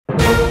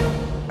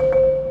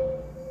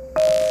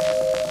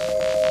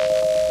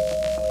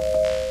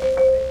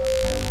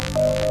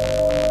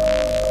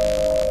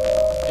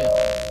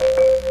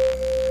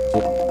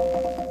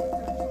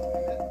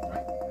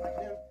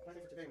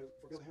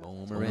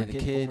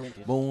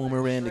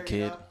Boomer and the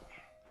kid. And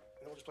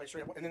we'll just play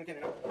straight up. And then again,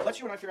 let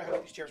you and I figure out how to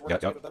make these chairs work.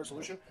 Yep. A better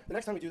solution. The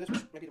next time we do this,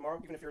 which maybe tomorrow,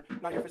 even if you're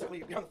not here physically,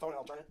 you'll be on the phone and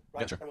I'll turn it.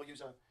 Right? Yeah, sure. And we'll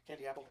use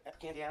Candy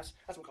Ass.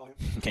 That's what we'll call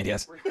him. Candy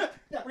Ass. Yeah,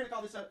 we're gonna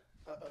call this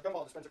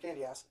gumball dispenser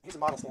Candy Ass. He's a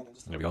model stand-in.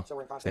 There we go. So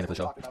we're in Stand for the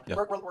show. yeah.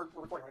 We're recording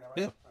right now, right?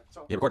 Yeah. Right.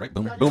 So, yeah, record,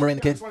 right? Boomer and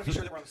the kid. I just want to be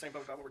sure that we're on the same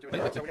boat about what we're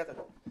doing. So we got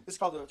this is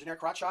called the generic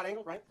crotch shot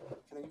angle, right? And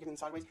then you get in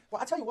sideways.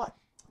 Well, I tell you what.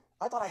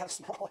 I thought I had a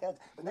small head,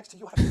 but next to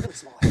you I have a really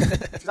small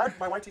head.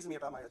 My wife teases me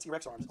about my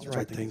T-Rex arms. That's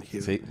right, thank you.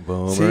 See,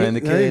 Boomer and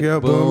the kid. There you go,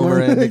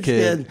 Boomer and the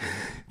kid.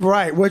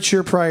 Right, what's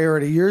your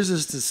priority? Yours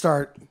is to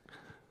start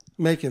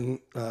making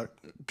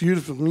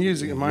beautiful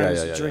music, and mine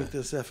is to drink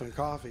this effing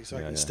coffee so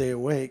I can stay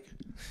awake.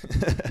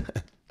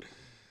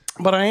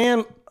 But I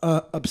am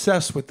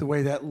obsessed with the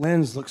way that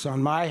lens looks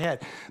on my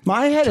head.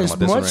 My head is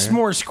much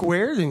more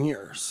square than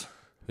yours.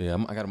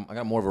 Yeah, I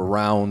got more of a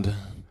round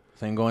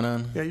thing going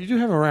on. Yeah, you do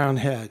have a round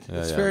head.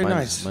 It's very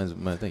nice.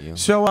 Thank you.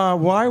 So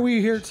why are we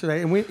here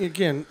today? And we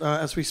again,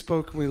 as we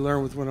spoke, we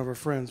learned with one of our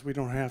friends, we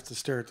don't have to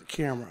stare at the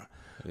camera.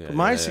 Yeah, but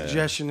my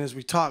suggestion is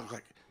we talk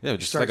like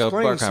just like a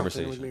bar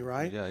conversation with me,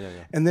 right? Yeah.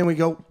 And then we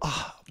go,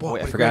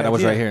 boy, I forgot I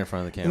was right here in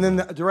front of the camera. And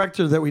then the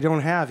director that we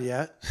don't have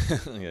yet.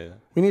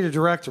 We need a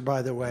director,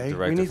 by the way.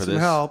 We need some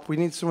help. We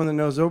need someone that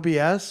knows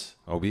OBS.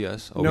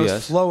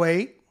 Knows Flow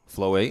 8.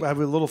 Flow 8. I have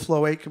a little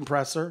Flow 8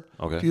 compressor.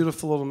 Okay.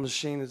 Beautiful little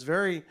machine. It's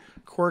very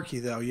quirky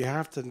though. You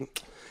have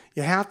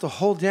to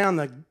hold down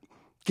the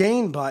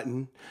gain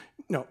button.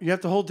 No, you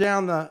have to hold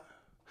down the.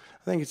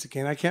 I think it's the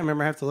gain. I can't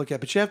remember. I have to look at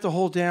it. But you have to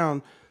hold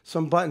down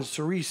some buttons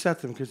to reset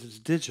them because it's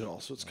digital,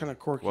 so it's kind of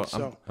quirky. Well,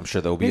 so I'm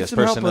sure the OBS need some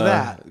person help with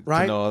that,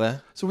 right? know all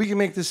that. So we can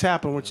make this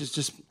happen, which is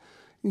just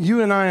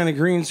you and I on a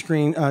green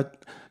screen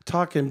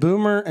talking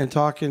Boomer and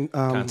talking.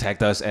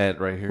 Contact us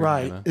at right here.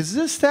 Right. You know? Is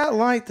this that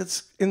light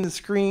that's in the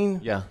screen?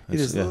 Yeah. It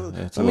is.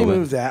 Let me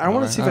move that. I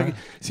want to see if I can.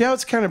 See how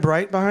it's kind of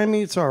bright behind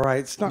me? It's all right.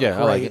 It's not great.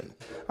 I like it.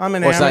 I'm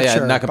an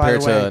amateur. Not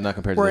compared by the way. Not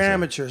compared We're to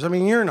amateurs. I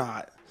mean, you're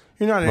not.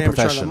 You're not an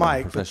amateur on the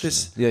mic. But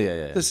this.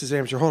 This is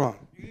amateur. Hold on.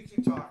 You can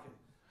keep talking.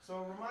 So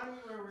remind me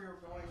where we were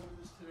going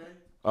with this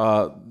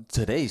today.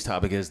 Today's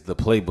topic is the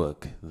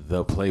playbook.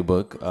 The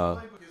playbook.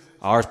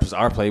 Our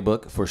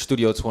playbook for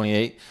Studio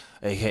 28.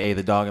 AKA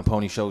the Dog and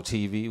Pony Show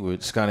TV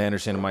with Scott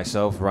Anderson and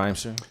myself,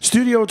 Rhymester.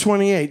 Studio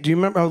 28. Do you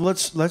remember?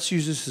 Let's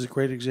use this as a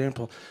great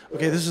example.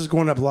 Okay, this is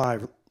going up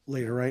live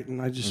later, right?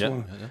 And I just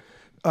want.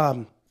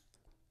 I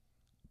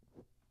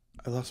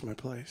lost my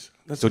place.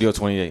 Studio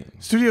 28.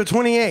 Studio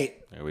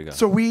 28. There we go.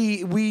 So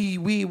we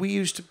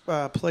used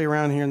to play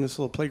around here in this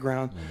little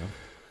playground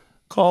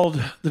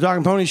called the Dog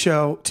and Pony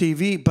Show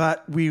TV,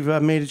 but we've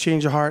made a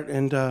change of heart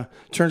and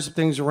turned some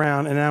things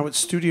around, and now it's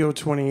Studio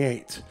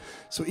 28.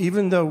 So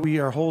even though we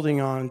are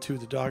holding on to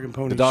the Dog and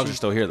Pony The dogs are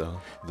still here, though.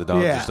 The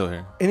dogs are still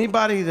here.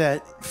 Anybody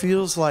that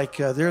feels like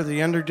they're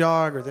the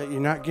underdog or that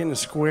you're not getting a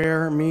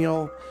square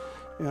meal,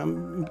 you know,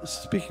 I'm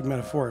speaking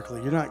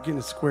metaphorically, you're not getting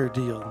a square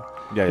deal.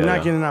 You're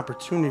not getting an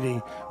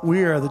opportunity.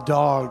 We are the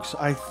dogs.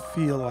 I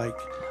feel like,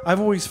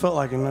 I've always felt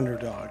like an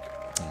underdog.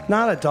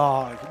 Not a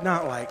dog,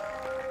 not like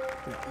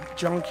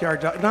junkyard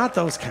dog, not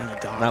those kind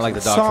of dogs. Not like the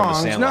dog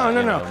from the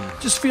Sandlot. No.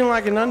 Just feeling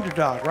like an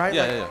underdog, right?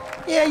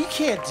 Yeah. You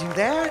can't do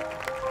that.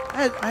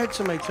 I had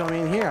somebody tell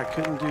me in here I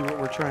couldn't do what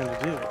we're trying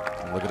to do.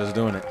 Look at us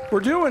doing it. We're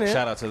doing it.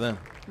 Shout out to them.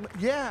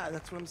 Yeah,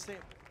 that's what I'm saying.